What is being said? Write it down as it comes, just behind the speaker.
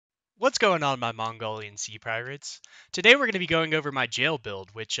What's going on, my Mongolian sea pirates? Today we're going to be going over my jail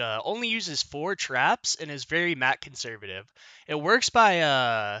build, which only uses 4 traps and is very mat conservative. It works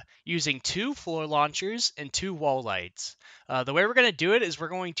by using 2 floor launchers and 2 wall lights. The way we're going to do it is we're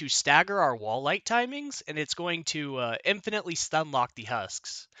going to stagger our wall light timings, and it's going to infinitely stun lock the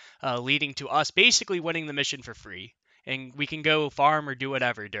husks, leading to us basically winning the mission for free. And we can go farm or do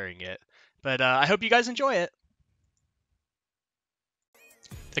whatever during it. But I hope you guys enjoy it.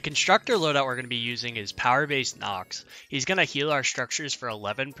 The constructor loadout we're going to be using is power-based Nox. He's going to heal our structures for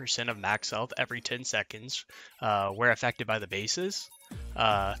 11% of max health every 10 seconds where affected by the bases.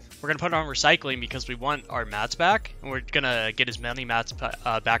 We're going to put on recycling because we want our mats back, and we're going to get as many mats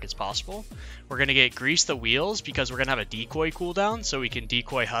back as possible. We're going to get grease the wheels because we're going to have a decoy cooldown so we can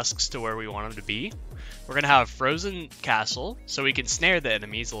decoy husks to where we want them to be. We're going to have frozen castle so we can snare the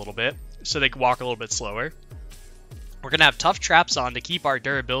enemies a little bit so they can walk a little bit slower. We're going to have tough traps on to keep our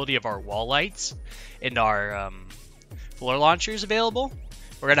durability of our wall lights and our floor launchers available.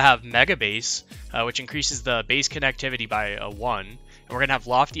 We're going to have Mega Base, which increases the base connectivity by 1. And we're going to have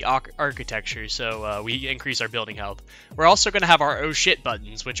Lofty Architecture, so we increase our building health. We're also going to have our Oh Shit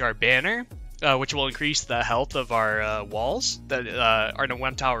buttons, which are Banner, which will increase the health of our walls that are in a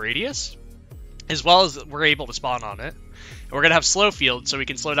 1 tower radius, as well as we're able to spawn on it. We're going to have slow field so we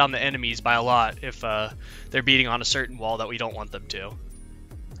can slow down the enemies by a lot if they're beating on a certain wall that we don't want them to.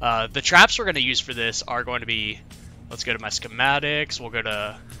 The traps we're going to use for this are going to be, let's go to my schematics, we'll go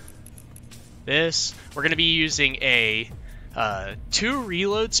to this. We're going to be using a 2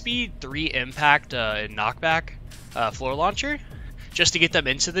 reload speed, 3 impact and knockback floor launcher just to get them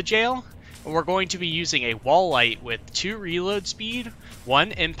into the jail. And we're going to be using a wall light with 2 reload speed,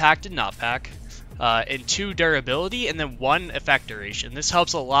 1 impact and knockback, and 2 durability, and then 1 effect duration. This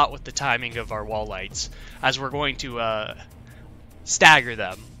helps a lot with the timing of our wall lights, as we're going to stagger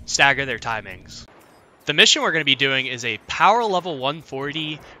their timings. The mission we're going to be doing is a power level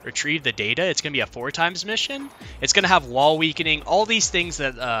 140 retrieve the data. It's going to be a 4 times mission. It's going to have wall weakening, all these things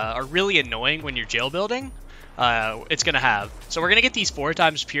that are really annoying when you're jail building. It's going to have. So we're going to get these 4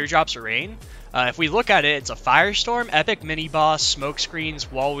 times pure drops of rain. If we look at it, it's a firestorm, epic mini boss, smoke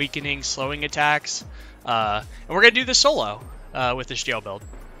screens, wall weakening, slowing attacks, and we're going to do this solo with this jail build.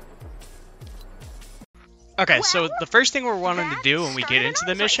 Okay, so the first thing we're wanting to do when we get into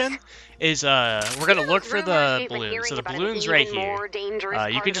the mission is we're going to look for the balloon. So the balloon's right here.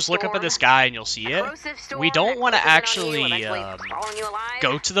 You can just look up at the sky and you'll see it. We don't want to actually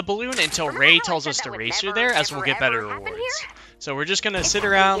go to the balloon until Ray tells us to race her there, as we'll get better rewards. So we're just going to sit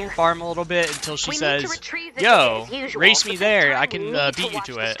around, farm a little bit until she says, yo, race me there, I can beat you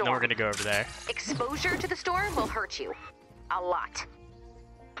to it, and then we're going to go over there. Exposure to the storm will hurt you. A lot.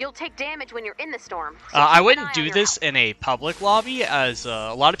 You'll take damage when you're in the storm. So I wouldn't do this in a public lobby, as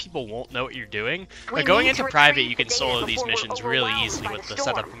a lot of people won't know what you're doing. But going into private, you can solo these missions really easily with the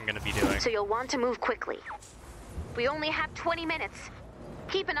setup I'm going to be doing. So you'll want to move quickly. We only have 20 minutes.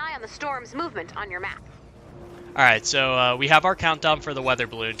 Keep an eye on the storm's movement on your map. Alright, so we have our countdown for the weather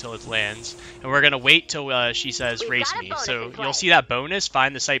balloon until it lands, and we're going to wait till she says race me. So you'll see that bonus,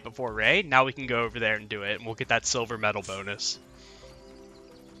 find the site before Ray. Now we can go over there and do it, and we'll get that silver medal bonus.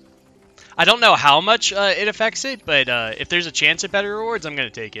 I don't know how much it affects it, but if there's a chance at better rewards, I'm going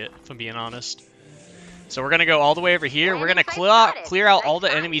to take it, if I'm being honest. So we're going to go all the way over here. We're going to clear out all the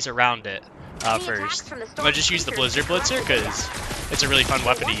enemies around it first. I'm going to just use the Blizzard Blitzer because it's a really fun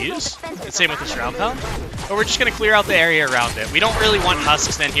weapon to use. And same with the Surround Pound. But we're just going to clear out the area around it. We don't really want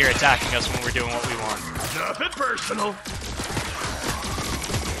husks in here attacking us when we're doing what we want. Nothing personal.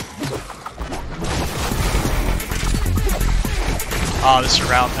 Oh, the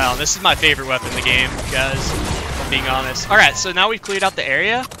Surround Pound. This is my favorite weapon in the game, guys, if I'm being honest. Alright, so now we've cleared out the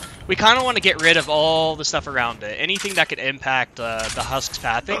area. We kind of want to get rid of all the stuff around it. Anything that could impact the husks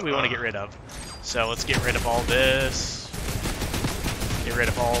pathing, we want to get rid of. So let's get rid of all this. Get rid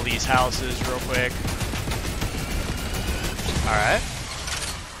of all these houses real quick. Alright.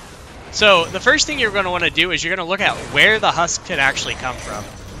 So the first thing you're going to want to do is you're going to look at where the husk can actually come from.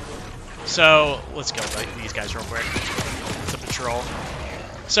 So let's kill these guys real quick. It's a patrol.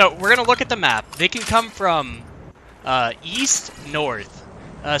 So we're going to look at the map. They can come from east, north.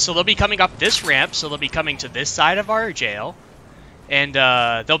 So they'll be coming up this ramp, so they'll be coming to this side of our jail. And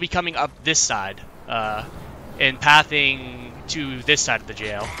they'll be coming up this side and pathing to this side of the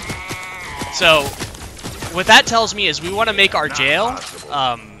jail. So what that tells me is we want to make our jail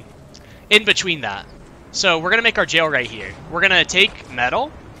in between that. So we're going to make our jail right here. We're going to take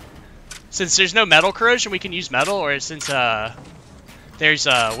metal. Since there's no metal corrosion, we can use metal, or since there's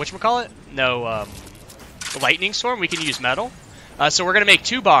whatchamacallit? No lightning storm, we can use metal. So we're going to make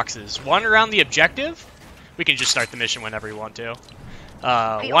 2 boxes. One around the objective. We can just start the mission whenever we want to.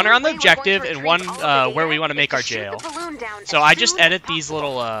 One around the objective and one where we want to make our jail. So I just edit these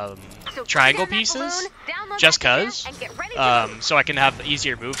little triangle pieces just cause, so I can have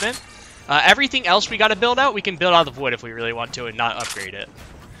easier movement. Everything else we got to build out, we can build out of wood if we really want to and not upgrade it.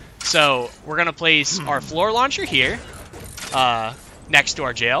 So we're going to place our floor launcher here next to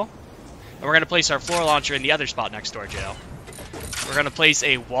our jail. And we're going to place our floor launcher in the other spot next to our jail. We're going to place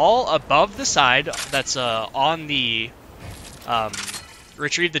a wall above the side that's on the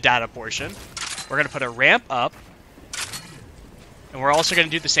retrieve the data portion. We're going to put a ramp up. And we're also going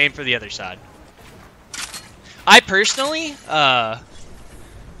to do the same for the other side. I personally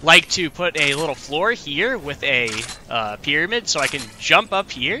like to put a little floor here with a pyramid so I can jump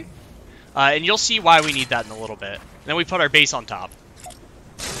up here. And you'll see why we need that in a little bit. Then we put our base on top.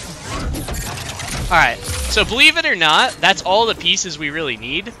 Alright, so believe it or not, that's all the pieces we really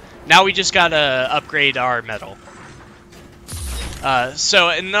need. Now we just gotta upgrade our metal. And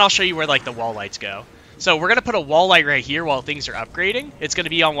then I'll show you where like the wall lights go. So we're gonna put a wall light right here while things are upgrading. It's gonna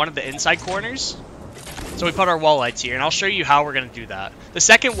be on one of the inside corners. So we put our wall lights here, and I'll show you how we're gonna do that. The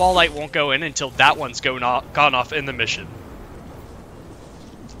second wall light won't go in until that one's gone off in the mission.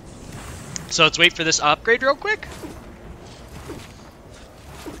 So let's wait for this upgrade real quick.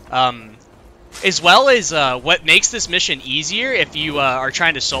 As well as what makes this mission easier if you are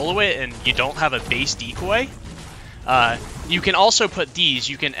trying to solo it and you don't have a base decoy, you can also put these.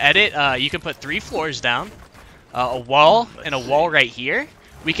 You can edit, you can put 3 floors down, a wall, and a wall right here.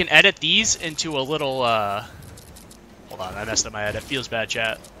 We can edit these into a little, hold on, I messed up my edit. Feels bad,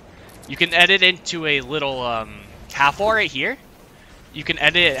 chat. You can edit into a little half wall right here. You can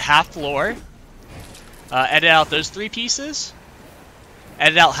edit it half floor, edit out those 3 pieces,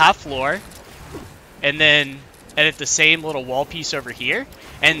 edit out half floor, and then edit the same little wall piece over here.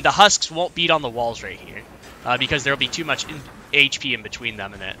 And the husks won't beat on the walls right here because there'll be too much HP in between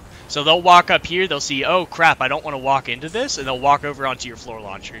them and it. So they'll walk up here, they'll see, oh crap, I don't want to walk into this, and they'll walk over onto your floor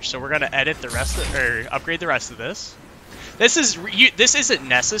launcher. So we're going to edit the rest of, or upgrade the rest of this. This isn't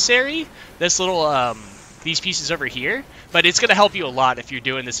necessary, this little, these pieces over here, but it's going to help you a lot if you're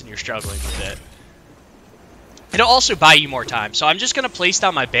doing this and you're struggling with it. It'll also buy you more time. So I'm just going to place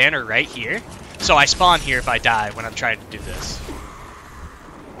down my banner right here. So I spawn here if I die when I'm trying to do this.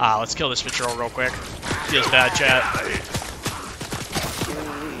 Let's kill this patrol real quick. Feels bad, chat.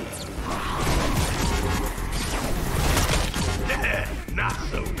 Not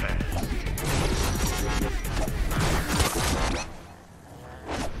so bad.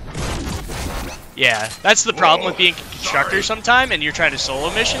 Yeah, that's the problem with being a constructor sometime and you're trying to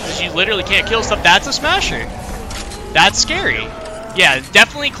solo missions is you literally can't kill stuff. That's a smasher. That's scary. Yeah,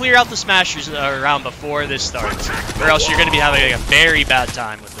 definitely clear out the smashers around before this starts, or else you're going to be having like, a very bad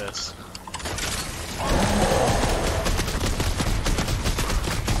time with this.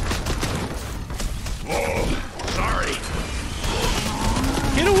 Whoa, sorry.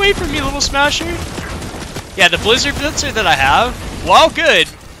 Get away from me, little smasher. Yeah, the Blizzard Blitzer that I have, while good,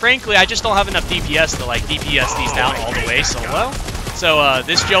 frankly, I just don't have enough DPS to like DPS these down all the way solo. So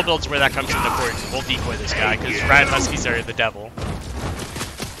this jail build's where that comes into court. We'll decoy this guy because Riot Huskies are the devil.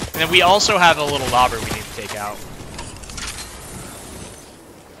 And then we also have a little lobber we need to take out.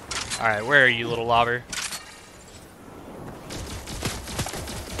 Alright, where are you, little lobber?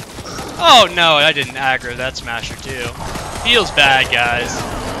 Oh no, I didn't aggro that smasher too. Feels bad, guys.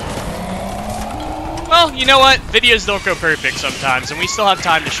 Well, you know what? Videos don't go perfect sometimes, and we still have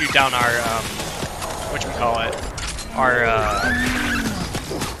time to shoot down our, whatchamacallit? Our,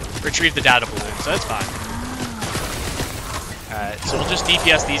 retrieve the data balloon, so that's fine. Alright, so we'll just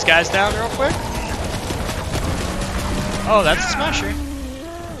DPS these guys down real quick. Oh, that's a smasher.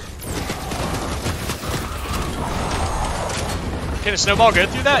 Can a snowball go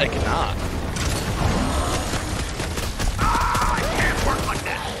through that? It cannot.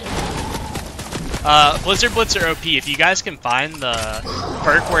 Blizzard Blitzer OP, if you guys can find the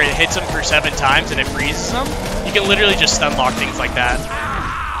perk where it hits them for 7 times and it freezes them, you can literally just stun lock things like that.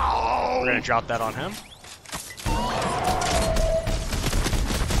 We're gonna drop that on him.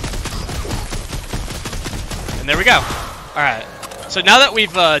 And there we go. Alright, so now that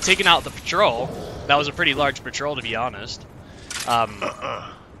we've taken out the patrol, that was a pretty large patrol to be honest,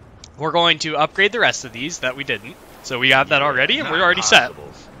 we're going to upgrade the rest of these that we didn't. So we have that already and we're already set.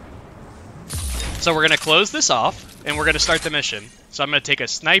 So we're going to close this off, and we're going to start the mission. So I'm going to take a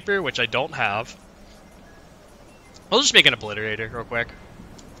sniper, which I don't have. We'll just make an obliterator real quick.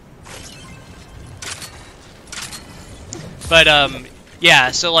 But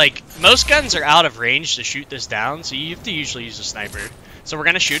Yeah, so like most guns are out of range to shoot this down, so you have to usually use a sniper. So we're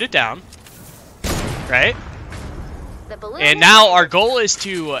gonna shoot it down, right? And now our goal is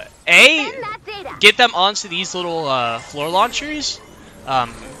to get them onto these little floor launchers.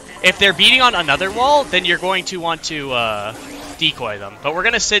 If they're beating on another wall, then you're going to want to decoy them. But we're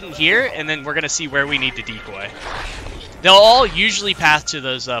gonna sit in here, and then we're gonna see where we need to decoy. They'll all usually path to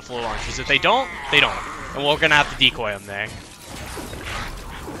those floor launchers. If they don't, they don't, and we're gonna have to decoy them there.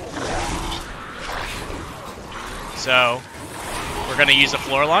 So we're gonna use a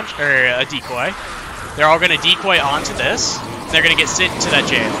floor launch or a decoy. They're all gonna decoy onto this. They're gonna get sent into that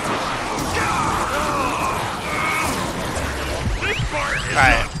jail.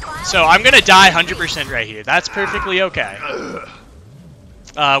 Alright, so I'm gonna die 100% right here. That's perfectly okay.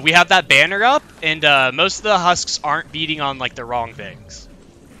 We have that banner up, and most of the husks aren't beating on like the wrong things.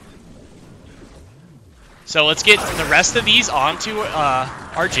 So let's get the rest of these onto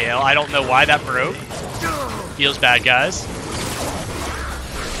our jail. I don't know why that broke. Feels bad, guys.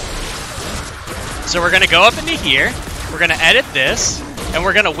 So we're gonna go up into here. We're gonna edit this, and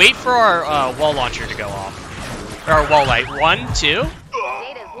we're gonna wait for our wall launcher to go off. Or our wall light. 1, 2.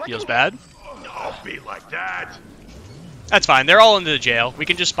 Feels bad. Don't be like that. That's fine. They're all into the jail. We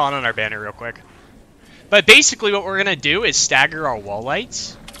can just spawn on our banner real quick. But basically what we're gonna do is stagger our wall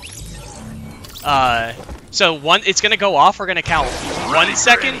lights. So it's gonna go off. We're gonna count 1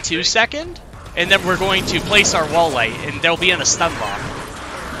 second, 2 second, and then we're going to place our wall light, and they'll be in a stun lock.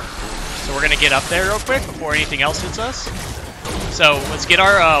 So we're gonna get up there real quick before anything else hits us. So let's get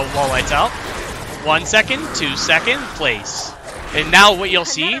our wall lights out. 1 second, 2 second, place. And now what you'll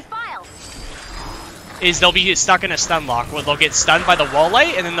see is they'll be stuck in a stun lock where they'll get stunned by the wall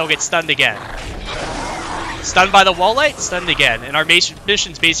light, and then they'll get stunned again. Stunned by the wall light, stunned again, and our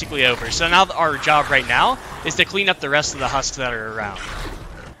mission's basically over. So now our job right now is to clean up the rest of the husks that are around.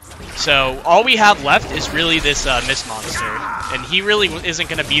 So all we have left is really this mist monster, and he really isn't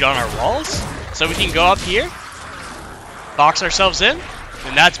going to beat on our walls. So we can go up here, box ourselves in,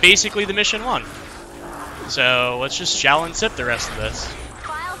 and that's basically the mission 1. So let's just shall and sip the rest of this.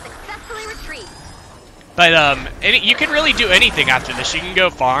 But you can really do anything after this. You can go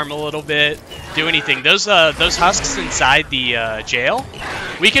farm a little bit, do anything. Those husks inside the jail,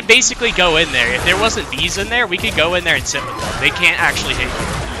 we could basically go in there. If there wasn't bees in there, we could go in there and sit with them. They can't actually hit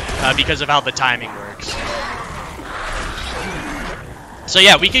you because of how the timing works. So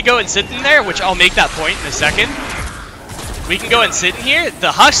yeah, we could go and sit in there, which I'll make that point in a second. We can go and sit in here.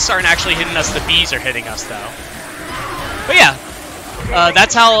 The husks aren't actually hitting us. The bees are hitting us, though. But yeah,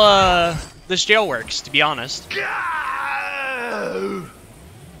 that's how this jail works, to be honest.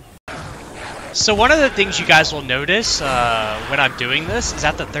 So one of the things you guys will notice when I'm doing this is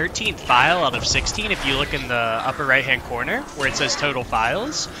at the 13th file out of 16, if you look in the upper right-hand corner where it says total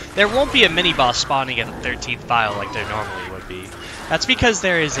files, there won't be a mini-boss spawning at the 13th file like there normally would be. That's because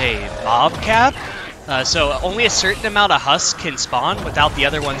there is a mob cap. So only a certain amount of husks can spawn without the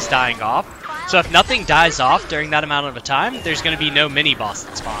other ones dying off. So if nothing dies off during that amount of a time, there's going to be no mini-boss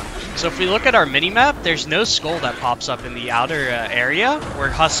that spawn. So if we look at our mini-map, there's no skull that pops up in the outer area where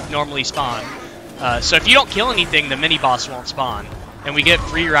husks normally spawn. So if you don't kill anything, the mini-boss won't spawn. And we get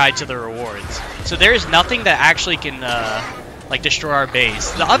free ride to the rewards. So there is nothing that actually can like destroy our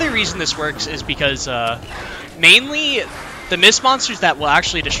base. The other reason this works is because mainly the mist monsters that will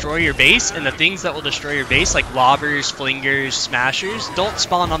actually destroy your base and the things that will destroy your base, like lobbers, flingers, smashers, don't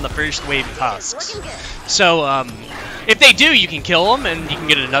spawn on the first wave of husks. So if they do, you can kill them and you can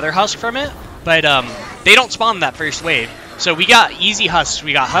get another husk from it, but they don't spawn in that first wave. So we got easy husks,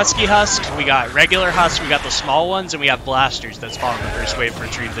 we got husky husks, we got regular husks, we got the small ones, and we have blasters that spawn in the first wave to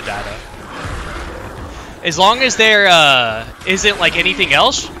retrieve the data. As long as there isn't like anything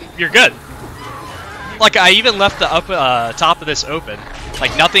else, you're good. Like, I even left the top of this open.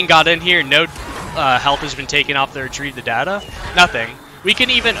 Like, nothing got in here, no health has been taken off to retrieve the data. Nothing. We can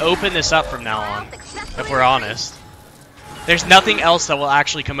even open this up from now on, if we're honest. There's nothing else that will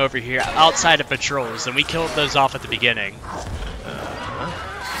actually come over here outside of patrols, and we killed those off at the beginning.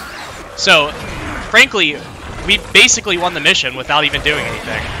 So, frankly, we basically won the mission without even doing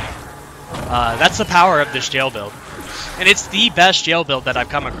anything. That's the power of this jail build. And it's the best jail build that I've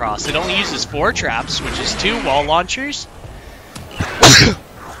come across. It only uses 4 traps, which is 2 wall launchers.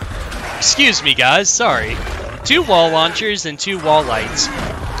 Excuse me, guys, sorry. 2 wall launchers and 2 wall lights.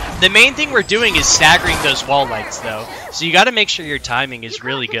 The main thing we're doing is staggering those wall lights, though. So you gotta make sure your timing is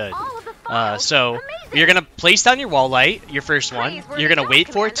really good. So you're gonna place down your wall light, your first one. You're gonna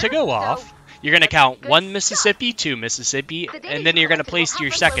wait for it to go off. You're gonna count 1 Mississippi, 2 Mississippi, and then you're gonna place your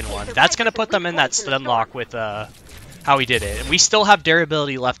second one. That's gonna put them in that stun lock with how we did it. And we still have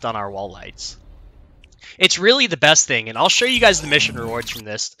durability left on our wall lights. It's really the best thing, and I'll show you guys the mission rewards from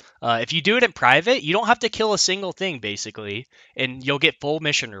this. If you do it in private, you don't have to kill a single thing, basically, and you'll get full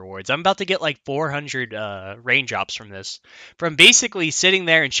mission rewards. I'm about to get like 400 raindrops from this, from basically sitting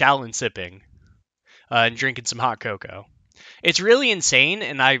there and challenge sipping and drinking some hot cocoa. It's really insane,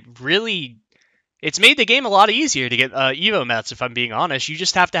 and it's made the game a lot easier to get Evo mats, if I'm being honest. You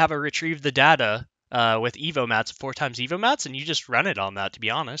just have to have a retrieve the data with Evo mats, 4 times Evo mats, and you just run it on that, to be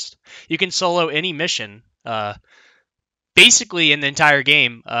honest. You can solo any mission, basically in the entire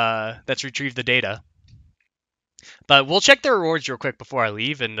game that's retrieved the data. But we'll check the rewards real quick before I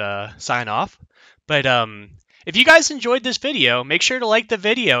leave and sign off. But if you guys enjoyed this video, make sure to like the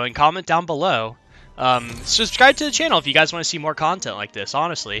video and comment down below. Subscribe to the channel if you guys want to see more content like this,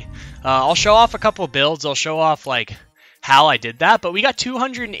 honestly. I'll show off a couple of builds. I'll show off, like, how I did that. But we got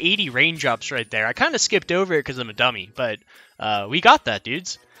 280 raindrops right there. I kind of skipped over it because I'm a dummy. But we got that,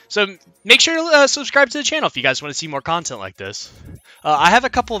 dudes. So make sure to subscribe to the channel if you guys want to see more content like this. I have a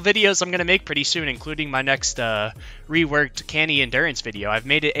couple of videos I'm going to make pretty soon, including my next reworked Canny Endurance video. I've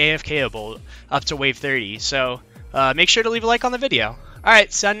made it AFKable up to wave 30. So make sure to leave a like on the video.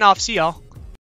 Alright, signing off. See y'all.